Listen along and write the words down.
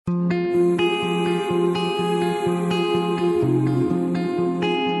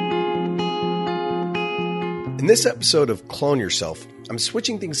this episode of Clone Yourself, I'm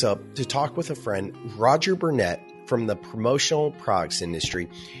switching things up to talk with a friend, Roger Burnett, from the promotional products industry.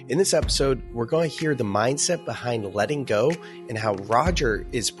 In this episode, we're going to hear the mindset behind letting go and how Roger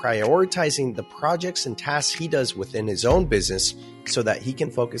is prioritizing the projects and tasks he does within his own business so that he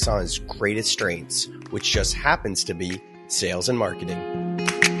can focus on his greatest strengths, which just happens to be sales and marketing.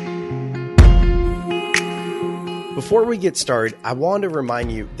 Before we get started, I want to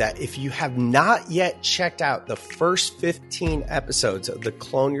remind you that if you have not yet checked out the first 15 episodes of the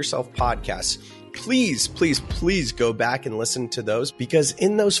Clone Yourself podcast, please go back and listen to those, because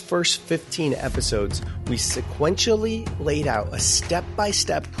in those first 15 episodes, we sequentially laid out a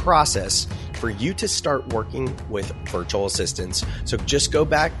step-by-step process for you to start working with virtual assistants. So just go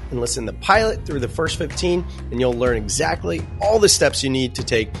back and listen to the pilot through the first 15, and you'll learn exactly all the steps you need to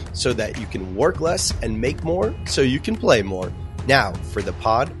take so that you can work less and make more so you can play more. Now for the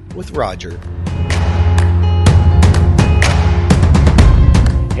pod with Roger.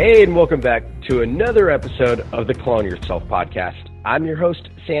 Hey, and welcome back to another episode of the Clone Yourself podcast. I'm your host,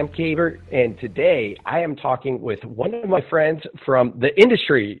 Sam Caver, and today I am talking with one of my friends from the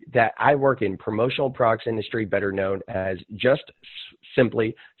industry that I work in, promotional products industry, better known as just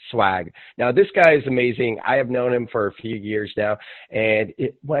simply swag. Now, this guy is amazing. I have known him for a few years now, and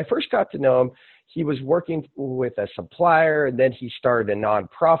when I first got to know him, he was working with a supplier, and then he started a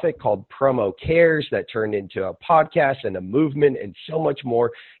nonprofit called Promo Cares that turned into a podcast and a movement and so much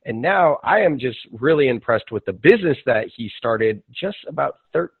more. And now I am just really impressed with the business that he started just about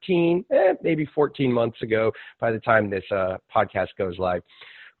maybe 14 months ago by the time this podcast goes live.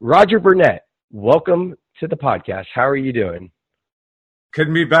 Roger Burnett, welcome to the podcast. How are you doing?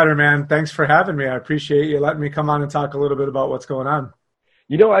 Couldn't be better, man. Thanks for having me. I appreciate you letting me come on and talk a little bit about what's going on.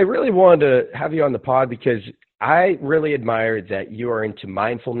 You know, I really wanted to have you on the pod because I really admire that you are into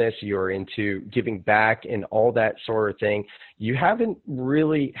mindfulness, you are into giving back and all that sort of thing. You haven't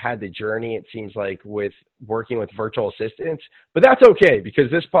really had the journey, it seems like, with working with virtual assistants, but that's okay because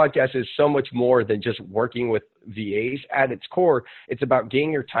this podcast is so much more than just working with VAs. At its core, it's about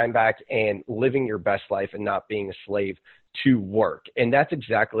getting your time back and living your best life and not being a slave to work. And that's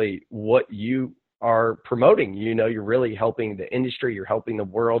exactly what you are promoting. You know, you're really helping the industry, you're helping the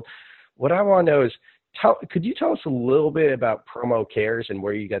world. What I want to know is, could you tell us a little bit about Promo Cares and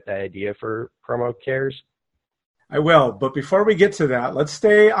where you got the idea for Promo Cares? I will, but before we get to that, let's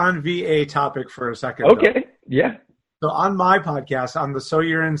stay on VA topic for a second. Okay, though. Yeah. So on my podcast, on the So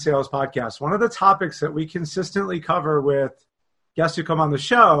You're in Sales podcast, one of the topics that we consistently cover with guests who come on the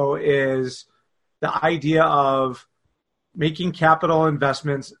show is the idea of making capital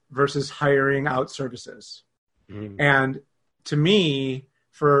investments versus hiring out services. And to me,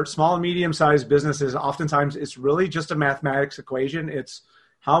 for small and medium-sized businesses, oftentimes it's really just a mathematics equation. It's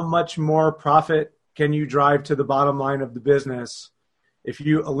how much more profit can you drive to the bottom line of the business if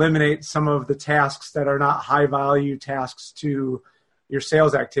you eliminate some of the tasks that are not high-value tasks to your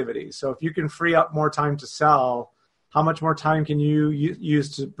sales activities. So if you can free up more time to sell, how much more time can you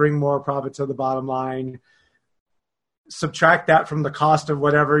use to bring more profit to the bottom line? Subtract that from the cost of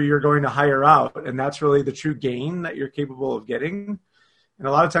whatever you're going to hire out. And that's really the true gain that you're capable of getting. And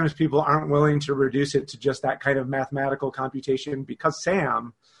a lot of times people aren't willing to reduce it to just that kind of mathematical computation because,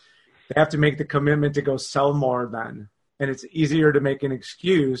 Sam, they have to make the commitment to go sell more then. And it's easier to make an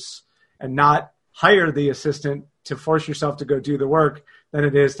excuse and not hire the assistant to force yourself to go do the work than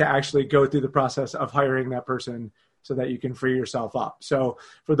it is to actually go through the process of hiring that person so that you can free yourself up. So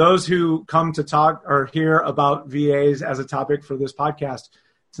for those who come to talk or hear about VAs as a topic for this podcast,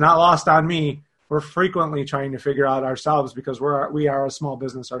 it's not lost on me. We're frequently trying to figure out ourselves because we are a small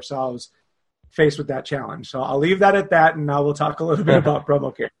business ourselves faced with that challenge. So I'll leave that at that, and now we'll talk a little bit about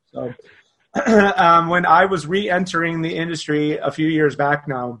Promo Care. So when I was re-entering the industry a few years back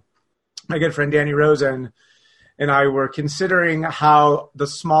now, my good friend Danny Rosen and I were considering how the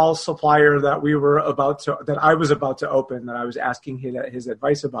small supplier that I was about to open, that I was asking his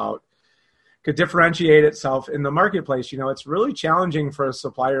advice about, could differentiate itself in the marketplace. You know, it's really challenging for a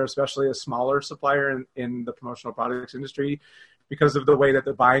supplier, especially a smaller supplier in the promotional products industry, because of the way that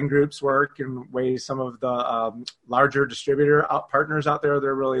the buying groups work and ways some of the larger distributor partners out there,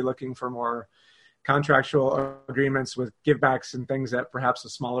 they're really looking for more contractual agreements with givebacks and things that perhaps a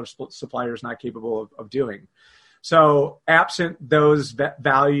smaller supplier is not capable of doing. So absent those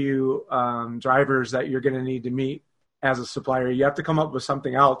value drivers that you're going to need to meet as a supplier, you have to come up with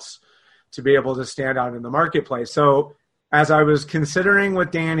something else to be able to stand out in the marketplace. So as I was considering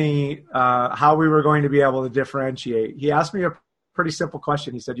with Danny how we were going to be able to differentiate, he asked me a pretty simple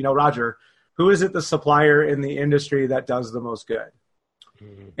question. He said, you know, Roger, who is it the supplier in the industry that does the most good?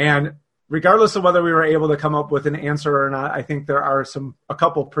 Mm-hmm. And regardless of whether we were able to come up with an answer or not, I think there are a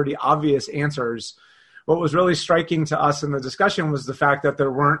couple pretty obvious answers. What was really striking to us in the discussion was the fact that there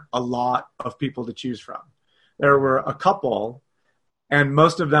weren't a lot of people to choose from. There were a couple, and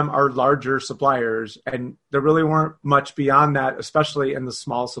most of them are larger suppliers, and there really weren't much beyond that, especially in the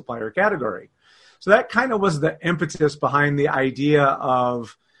small supplier category. So that kind of was the impetus behind the idea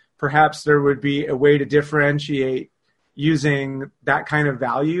of perhaps there would be a way to differentiate using that kind of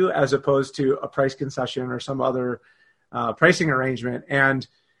value as opposed to a price concession or some other pricing arrangement. And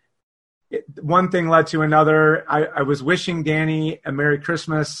one thing led to another. I was wishing Danny a Merry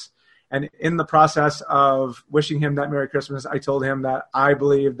Christmas. And in the process of wishing him that Merry Christmas, I told him that I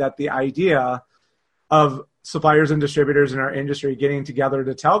believe that the idea of suppliers and distributors in our industry getting together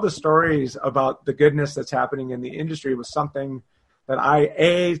to tell the stories about the goodness that's happening in the industry was something that I,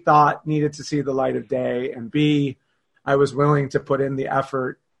 A, thought needed to see the light of day, and B, I was willing to put in the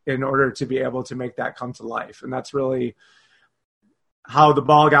effort in order to be able to make that come to life. And that's really how the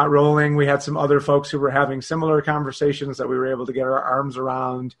ball got rolling. We had some other folks who were having similar conversations that we were able to get our arms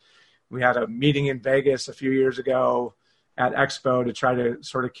around. We had a meeting in Vegas a few years ago at Expo to try to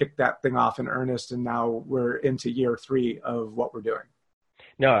sort of kick that thing off in earnest. And now we're into year 3 of what we're doing.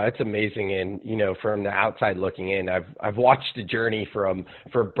 No, that's amazing. And, from the outside looking in, I've watched the journey from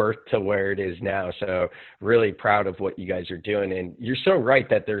birth to where it is now. So really proud of what you guys are doing. And you're so right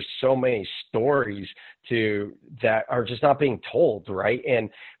that there's so many stories that are just not being told, right? And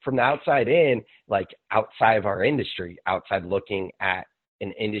from the outside in, like outside of our industry, outside looking at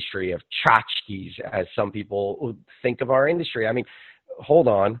an industry of tchotchkes, as some people think of our industry. I mean, hold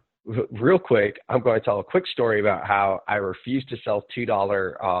on. Real quick, I'm going to tell a quick story about how I refused to sell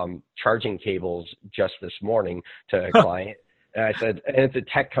 $2 charging cables just this morning to a client. And I said, and it's a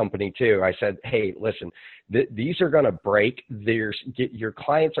tech company too. I said, hey, listen, these are going to break. Your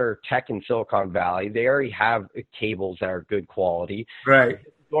clients are tech in Silicon Valley. They already have cables that are good quality. Right.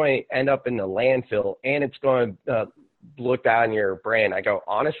 It's going to end up in the landfill, and it's going to look bad on your brand. I go,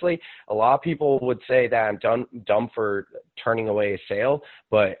 honestly, a lot of people would say that I'm dumb for turning away a sale,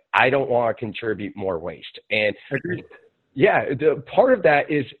 but I don't want to contribute more waste. And Agreed. Yeah, the part of that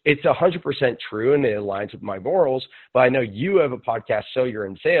is it's 100% true and it aligns with my morals, but I know you have a podcast, So You're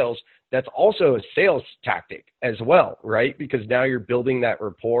in Sales. That's also a sales tactic as well, right? Because now you're building that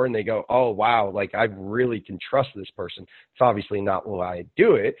rapport and they go, oh, wow, like I really can trust this person. It's obviously not why I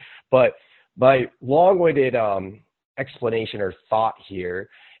do it, but my long-winded explanation or thought here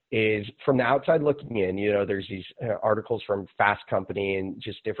is from the outside looking in, there's these articles from Fast Company and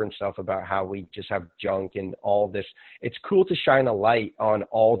just different stuff about how we just have junk and all this. It's cool to shine a light on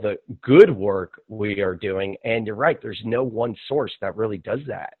all the good work we are doing. And you're right, there's no one source that really does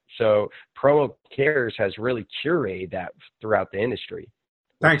that. So Promo Cares has really curated that throughout the industry.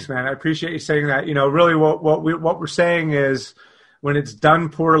 Thanks, man. I appreciate you saying that. Really what we're saying is, when it's done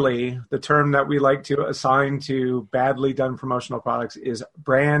poorly, the term that we like to assign to badly done promotional products is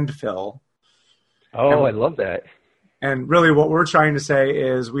brand fill. Oh, I love that. And really what we're trying to say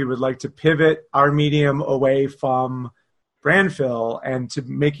is we would like to pivot our medium away from brand fill and to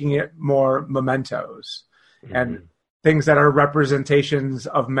making it more mementos and things that are representations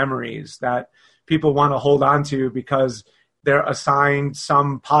of memories that people want to hold on to because they're assigned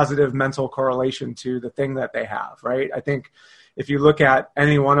some positive mental correlation to the thing that they have, right? I think if you look at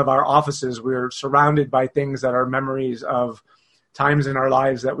any one of our offices, we're surrounded by things that are memories of times in our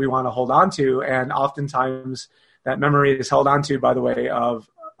lives that we want to hold on to. And oftentimes that memory is held on to by the way of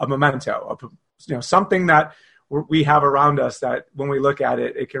a memento, something that we have around us that when we look at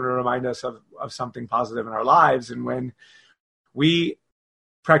it, it can remind us of something positive in our lives. And when we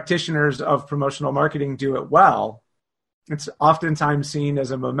practitioners of promotional marketing do it well, it's oftentimes seen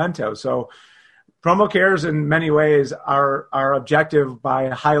as a memento. So Promo Cares in many ways, our objective by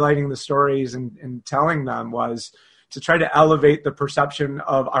highlighting the stories and telling them was to try to elevate the perception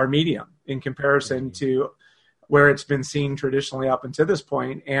of our medium in comparison to where it's been seen traditionally up until this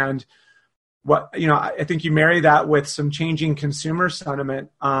point. And I think you marry that with some changing consumer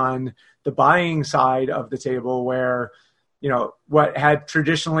sentiment on the buying side of the table where, what had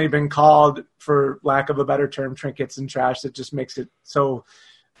traditionally been called, for lack of a better term, trinkets and trash, that just makes it so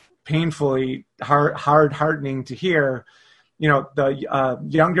painfully heartening to hear. The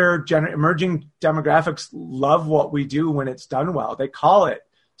younger emerging demographics love what we do when it's done well. They call it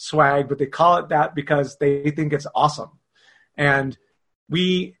swag, but they call it that because they think it's awesome. And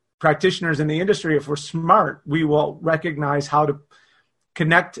we practitioners in the industry, if we're smart, we will recognize how to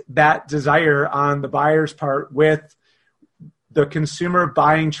connect that desire on the buyer's part with the consumer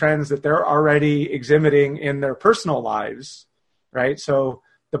buying trends that they're already exhibiting in their personal lives, right? So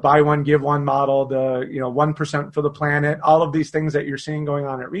the buy one, give one model, the 1% for the planet, all of these things that you're seeing going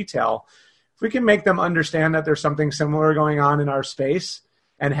on at retail, if we can make them understand that there's something similar going on in our space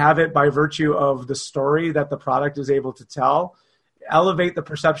and have it by virtue of the story that the product is able to tell, elevate the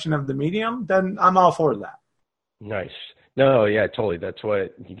perception of the medium, then I'm all for that. Nice. No, yeah, totally. That's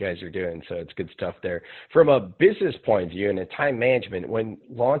what you guys are doing. So it's good stuff there. From a business point of view and a time management, when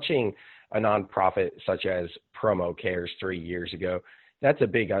launching a nonprofit such as Promo Cares 3 years ago, that's a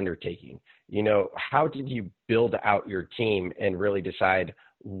big undertaking. How did you build out your team and really decide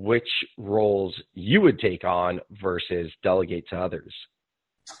which roles you would take on versus delegate to others?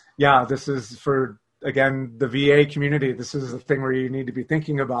 Yeah, this is for, again, the VA community. This is a thing where you need to be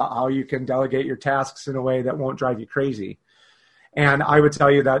thinking about how you can delegate your tasks in a way that won't drive you crazy. And I would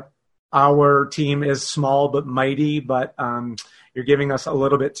tell you that our team is small but mighty, but you're giving us a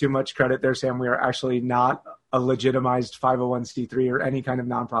little bit too much credit there, Sam. We are actually not a legitimized 501c3 or any kind of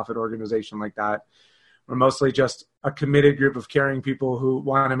nonprofit organization like that. We're mostly just a committed group of caring people who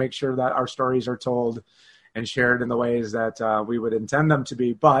want to make sure that our stories are told and shared in the ways that we would intend them to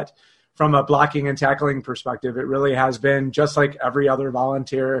be. But from a blocking and tackling perspective, it really has been just like every other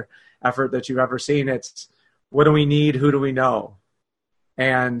volunteer effort that you've ever seen. It's what do we need? Who do we know?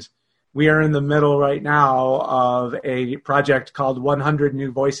 And we are in the middle right now of a project called 100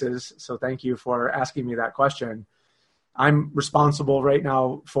 New Voices. So thank you for asking me that question. I'm responsible right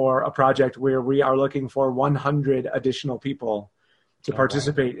now for a project where we are looking for 100 additional people to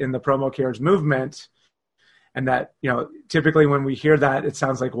participate in the Promo Cares movement. And that, typically when we hear that, it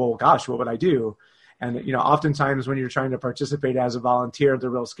sounds like, well, gosh, what would I do? And, oftentimes when you're trying to participate as a volunteer, the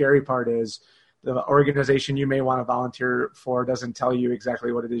real scary part is the organization you may want to volunteer for doesn't tell you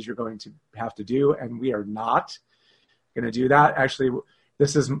exactly what it is you're going to have to do. And we are not going to do that. Actually,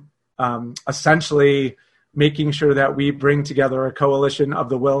 this is essentially making sure that we bring together a coalition of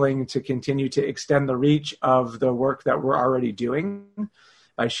the willing to continue to extend the reach of the work that we're already doing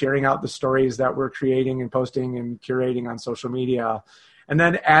by sharing out the stories that we're creating and posting and curating on social media, and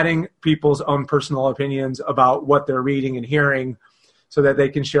then adding people's own personal opinions about what they're reading and hearing so that they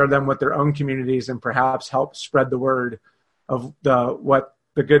can share them with their own communities and perhaps help spread the word of what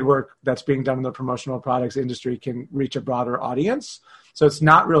the good work that's being done in the promotional products industry can reach a broader audience. So it's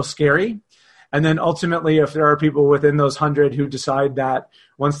not real scary. And then ultimately, if there are people within those 100 who decide that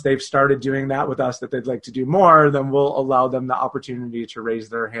once they've started doing that with us, that they'd like to do more, then we'll allow them the opportunity to raise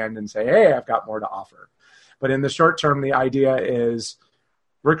their hand and say, hey, I've got more to offer. But in the short term, the idea is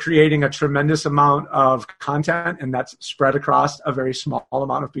we're creating a tremendous amount of content, and that's spread across a very small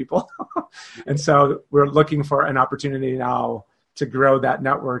amount of people. And so we're looking for an opportunity now to grow that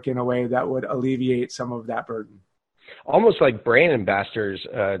network in a way that would alleviate some of that burden. Almost like brand ambassadors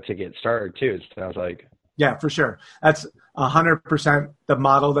to get started too, it sounds like. Yeah, for sure. That's 100% the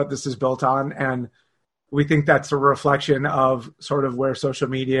model that this is built on. And we think that's a reflection of sort of where social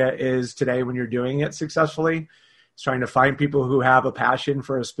media is today when you're doing it successfully. It's trying to find people who have a passion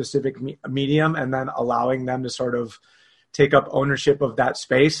for a specific medium and then allowing them to sort of take up ownership of that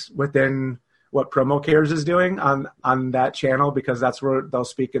space within what Promo Cares is doing on that channel, because that's where they'll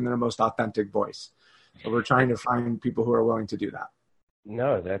speak in their most authentic voice. So we're trying to find people who are willing to do that.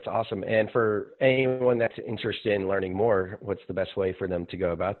 No, that's awesome. And for anyone that's interested in learning more, what's the best way for them to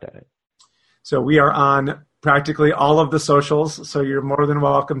go about that? So we are on practically all of the socials. So you're more than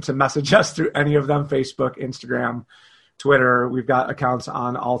welcome to message us through any of them: Facebook, Instagram, Twitter. We've got accounts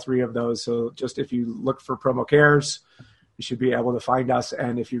on all three of those. So just if you look for Promo Cares, you should be able to find us.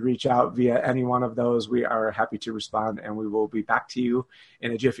 And if you reach out via any one of those, we are happy to respond, and we will be back to you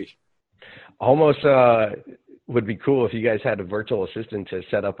in a jiffy. Almost would be cool if you guys had a virtual assistant to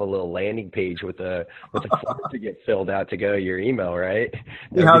set up a little landing page with a form to get filled out to go to your email, right?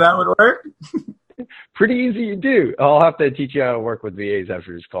 See how that would work? Pretty easy to do. I'll have to teach you how to work with VAs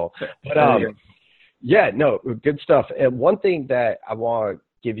after this call. But yeah, no, good stuff. And one thing that I want to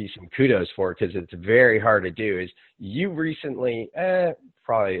give you some kudos for, because it's very hard to do, is you recently,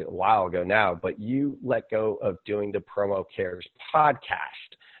 probably a while ago now, but you let go of doing the Promo Cares podcast.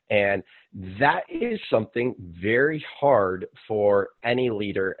 And that is something very hard for any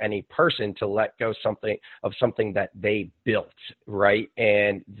leader, any person to let go of something that they built, right?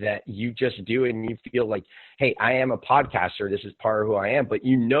 And that you just do it and you feel like, hey, I am a podcaster. This is part of who I am. But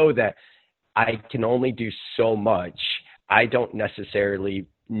you know that I can only do so much. I don't necessarily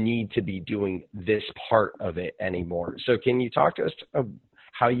need to be doing this part of it anymore. So can you talk to us about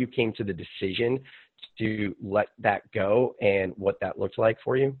how you came to the decision to let that go and what that looked like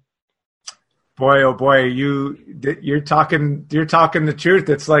for you? Boy, oh boy, you're talking the truth.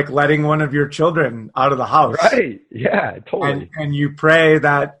 It's like letting one of your children out of the house. Right. Yeah, totally. And you pray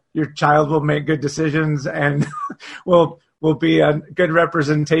that your child will make good decisions and will be a good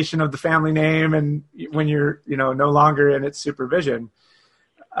representation of the family name, and when you're, no longer in its supervision.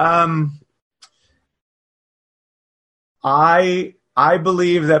 I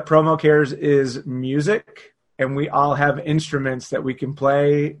believe that Promo Cares is music, and we all have instruments that we can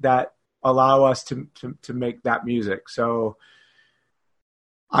play that allow us to make that music. So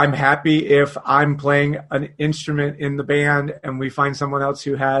I'm happy if I'm playing an instrument in the band and we find someone else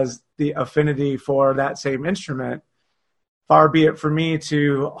who has the affinity for that same instrument. Far be it for me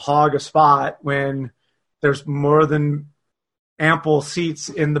to hog a spot when there's more than ample seats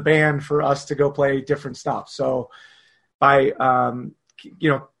in the band for us to go play different stuff. So Carrie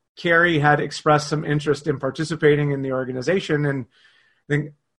had expressed some interest in participating in the organization, and I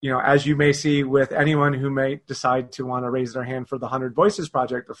think, as you may see with anyone who may decide to want to raise their hand for the 100 Voices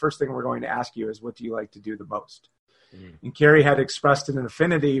Project, the first thing we're going to ask you is, what do you like to do the most? Mm. And Carrie had expressed an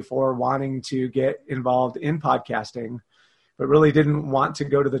affinity for wanting to get involved in podcasting, but really didn't want to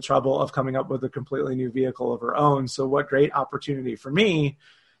go to the trouble of coming up with a completely new vehicle of her own. So what great opportunity for me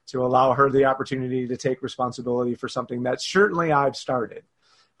to allow her the opportunity to take responsibility for something that certainly I've started.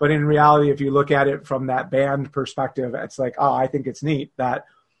 But in reality, if you look at it from that band perspective, it's like, I think it's neat that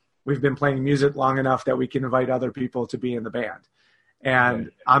we've been playing music long enough that we can invite other people to be in the band. And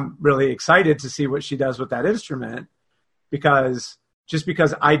right. I'm really excited to see what she does with that instrument, because just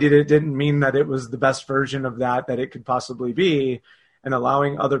because I did it didn't mean that it was the best version of that it could possibly be. And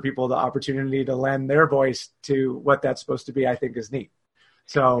allowing other people the opportunity to lend their voice to what that's supposed to be, I think is neat.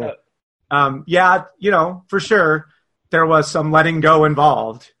 So, for sure, there was some letting go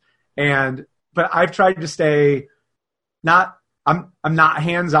involved. But I've tried to stay I'm not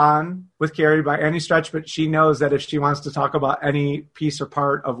hands-on with Carrie by any stretch, but she knows that if she wants to talk about any piece or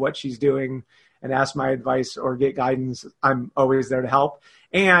part of what she's doing and ask my advice or get guidance, I'm always there to help.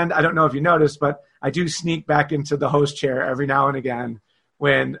 And I don't know if you noticed, but I do sneak back into the host chair every now and again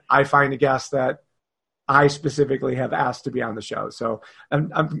when I find a guest that I specifically have asked to be on the show. So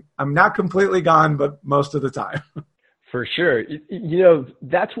I'm not completely gone, but most of the time. For sure.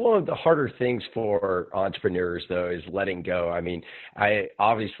 That's one of the harder things for entrepreneurs, though, is letting go. I mean, I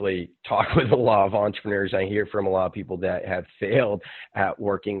obviously talk with a lot of entrepreneurs. I hear from a lot of people that have failed at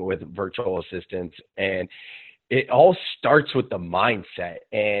working with virtual assistants, and it all starts with the mindset.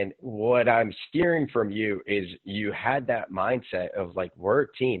 And what I'm hearing from you is you had that mindset of like, we're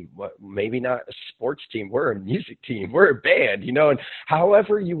a team, maybe not a sports team, we're a music team, we're a band, and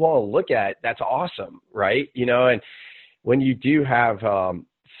however you want to look at it, that's awesome, right? And when you do have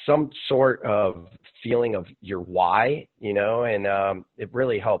some sort of feeling of your why, and it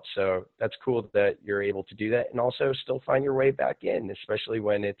really helps. So that's cool that you're able to do that and also still find your way back in, especially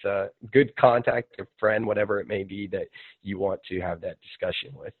when it's a good contact, a friend, whatever it may be that you want to have that discussion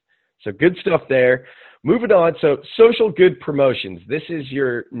with. So good stuff there. Moving on. So Social Good Promotions. This is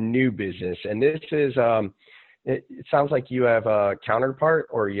your new business, and this is it sounds like you have a counterpart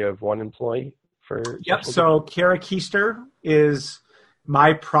or you have one employee. Yep. So Kara Keister is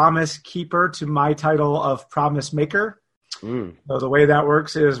my promise keeper to my title of promise maker. Mm. So the way that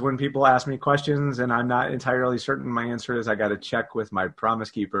works is when people ask me questions and I'm not entirely certain my answer is, I got to check with my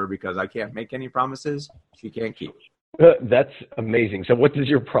promise keeper because I can't make any promises she can't keep. That's amazing. So what does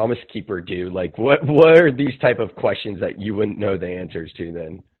your promise keeper do? Like what are these type of questions that you wouldn't know the answers to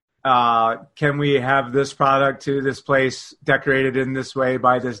then? Can we have this product to this place decorated in this way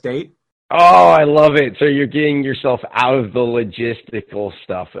by this date? Oh, I love it. So you're getting yourself out of the logistical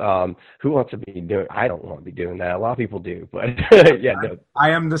stuff. Who wants to be doing? I don't want to be doing that. A lot of people do, but yeah. No.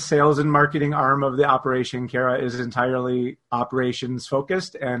 I am the sales and marketing arm of the operation. Kara is entirely operations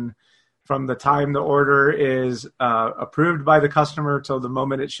focused. And from the time the order is approved by the customer till the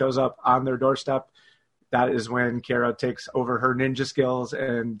moment it shows up on their doorstep, that is when Kara takes over her ninja skills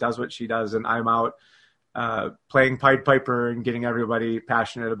and does what she does. And I'm out playing Pied Piper and getting everybody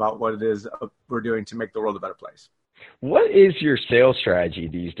passionate about what it is we're doing to make the world a better place. What is your sales strategy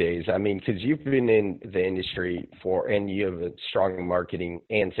these days? I mean, because you've been in the industry and you have a strong marketing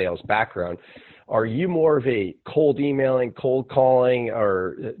and sales background. Are you more of a cold emailing, cold calling,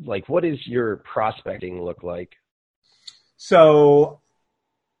 or like what does your prospecting look like? So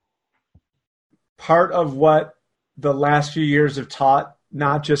part of what the last few years have taught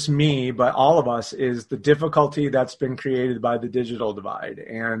not just me, but all of us, is the difficulty that's been created by the digital divide.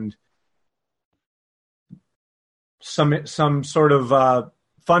 And some sort of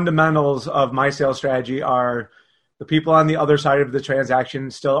fundamentals of my sales strategy are the people on the other side of the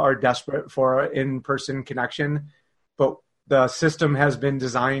transaction still are desperate for an in-person connection, but the system has been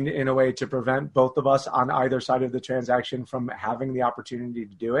designed in a way to prevent both of us on either side of the transaction from having the opportunity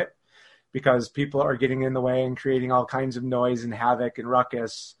to do it, because people are getting in the way and creating all kinds of noise and havoc and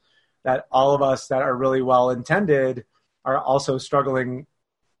ruckus that all of us that are really well intended are also struggling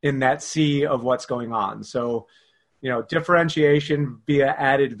in that sea of what's going on. So, differentiation via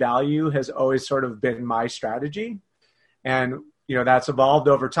added value has always sort of been my strategy. And, that's evolved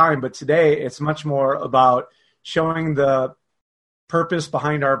over time. But today it's much more about showing the purpose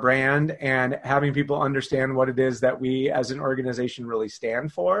behind our brand and having people understand what it is that we as an organization really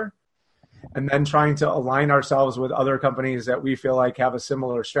stand for. And then trying to align ourselves with other companies that we feel like have a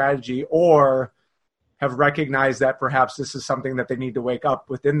similar strategy or have recognized that perhaps this is something that they need to wake up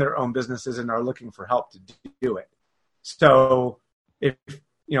within their own businesses and are looking for help to do it. So if,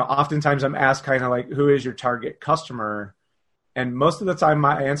 oftentimes I'm asked kind of like, who is your target customer? And most of the time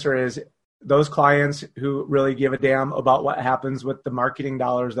my answer is those clients who really give a damn about what happens with the marketing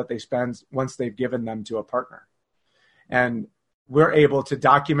dollars that they spend once they've given them to a partner. And we're able to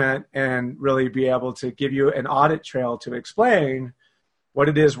document and really be able to give you an audit trail to explain what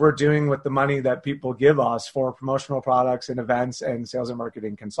it is we're doing with the money that people give us for promotional products and events and sales and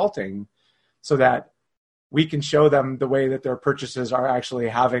marketing consulting, so that we can show them the way that their purchases are actually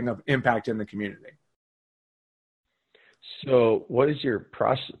having an impact in the community. So what is your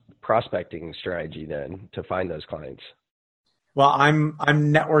prospecting strategy then to find those clients? Well, I'm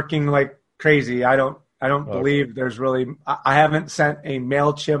networking like crazy. I don't believe there's really, I haven't sent a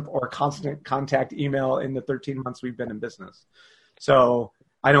MailChimp or Constant Contact email in the 13 months we've been in business. So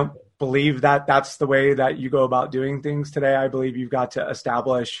I don't believe that that's the way that you go about doing things today. I believe you've got to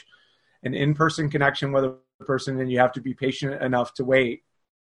establish an in-person connection with a person, and you have to be patient enough to wait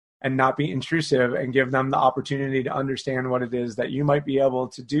and not be intrusive and give them the opportunity to understand what it is that you might be able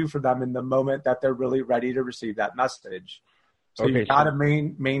to do for them in the moment that they're really ready to receive that message. So you've got to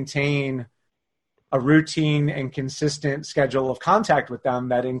maintain a routine and consistent schedule of contact with them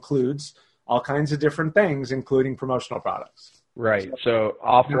that includes all kinds of different things, including promotional products. Right. So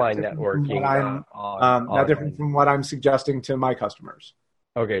offline networking. Not different from what I'm suggesting to my customers.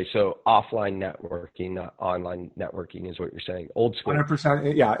 Okay. So offline networking, not online networking is what you're saying. Old school.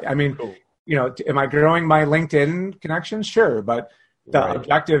 100%. Yeah. I mean, cool. Am I growing my LinkedIn connections? Sure. But the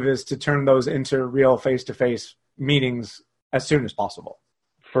objective is to turn those into real face-to-face meetings as soon as possible.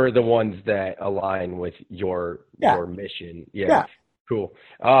 For the ones that align with your mission. Yeah. Cool.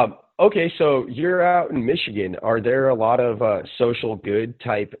 Okay, so you're out in Michigan. Are there a lot of social good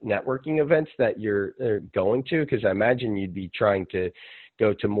type networking events that you're going to? Because I imagine you'd be trying to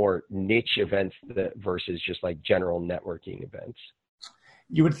go to more niche events versus just like general networking events.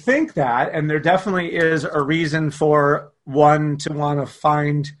 You would think that, and there definitely is a reason for one to want to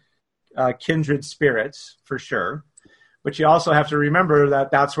find kindred spirits for sure. But you also have to remember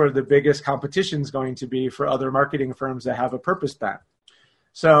that that's where the biggest competition is going to be for other marketing firms that have a purpose bent.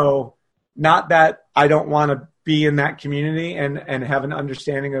 So not that I don't want to be in that community and have an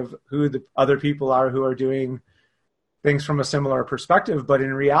understanding of who the other people are who are doing things from a similar perspective, but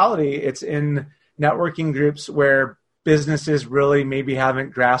in reality, it's in networking groups where businesses really maybe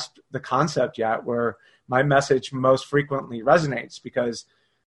haven't grasped the concept yet, where my message most frequently resonates. Because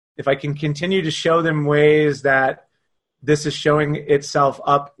if I can continue to show them ways that this is showing itself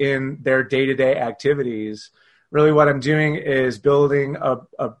up in their day-to-day activities, really what I'm doing is building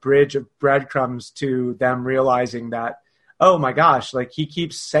a bridge of breadcrumbs to them realizing that, oh my gosh, like he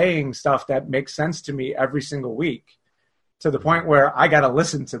keeps saying stuff that makes sense to me every single week, to the point where I got to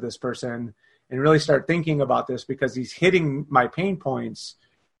listen to this person and really start thinking about this, because he's hitting my pain points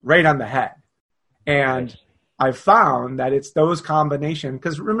right on the head. And I've found that it's those combinations,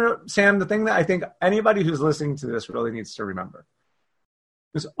 because remember, Sam, the thing that I think anybody who's listening to this really needs to remember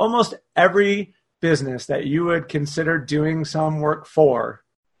is almost every business that you would consider doing some work for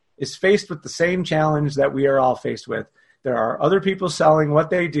is faced with the same challenge that we are all faced with. There are other people selling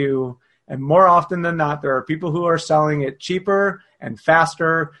what they do, and more often than not, there are people who are selling it cheaper and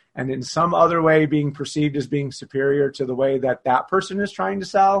faster and in some other way being perceived as being superior to the way that that person is trying to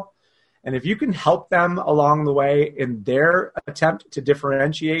sell. And if you can help them along the way in their attempt to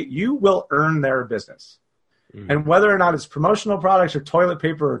differentiate, you will earn their business. And whether or not it's promotional products or toilet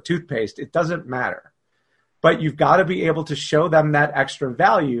paper or toothpaste, it doesn't matter. But you've got to be able to show them that extra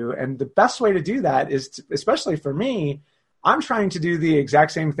value. And the best way to do that is, especially for me, I'm trying to do the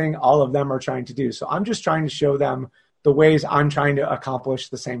exact same thing all of them are trying to do. So I'm just trying to show them the ways I'm trying to accomplish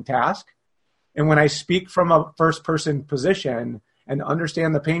the same task. And when I speak from a first-person position and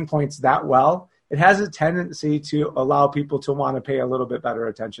understand the pain points that well, it has a tendency to allow people to want to pay a little bit better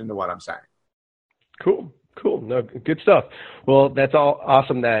attention to what I'm saying. Cool. No, good stuff. Well, that's all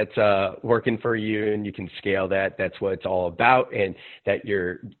awesome. That's working for you, and you can scale that. That's what it's all about, and that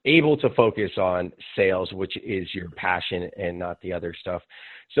you're able to focus on sales, which is your passion, and not the other stuff.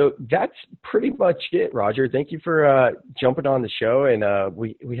 So that's pretty much it, Roger. Thank you for jumping on the show, and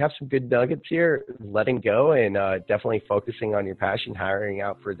we have some good nuggets here. Letting go and definitely focusing on your passion, hiring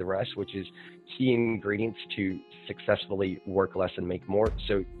out for the rest, which is key ingredients to successfully work less and make more,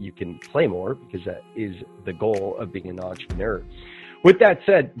 so you can play more, because that is the goal of being an entrepreneur. With that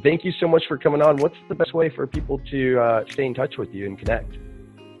said, thank you so much for coming on. What's the best way for people to stay in touch with you and connect?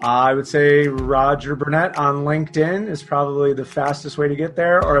 I would say Roger Burnett on LinkedIn is probably the fastest way to get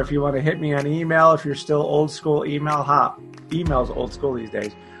there. Or if you want to hit me on email, if you're still old school, email's old school these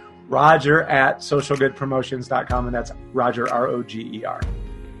days, Roger@socialgoodpromotions.com, and that's Roger, Roger.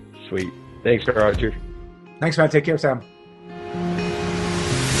 Sweet. Thanks, Roger. Thanks, man. Take care, Sam.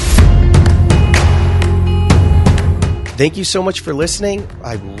 Thank you so much for listening.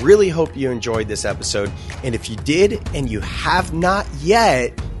 I really hope you enjoyed this episode. And if you did and you have not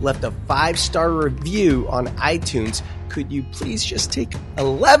yet left a 5-star review on iTunes, could you please just take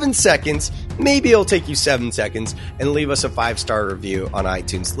 11 seconds, maybe it'll take you 7 seconds, and leave us a 5-star review on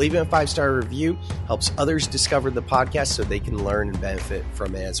iTunes. Leaving a 5-star review helps others discover the podcast so they can learn and benefit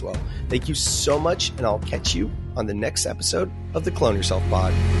from it as well. Thank you so much, and I'll catch you on the next episode of the Clone Yourself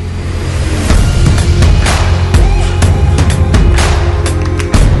Pod.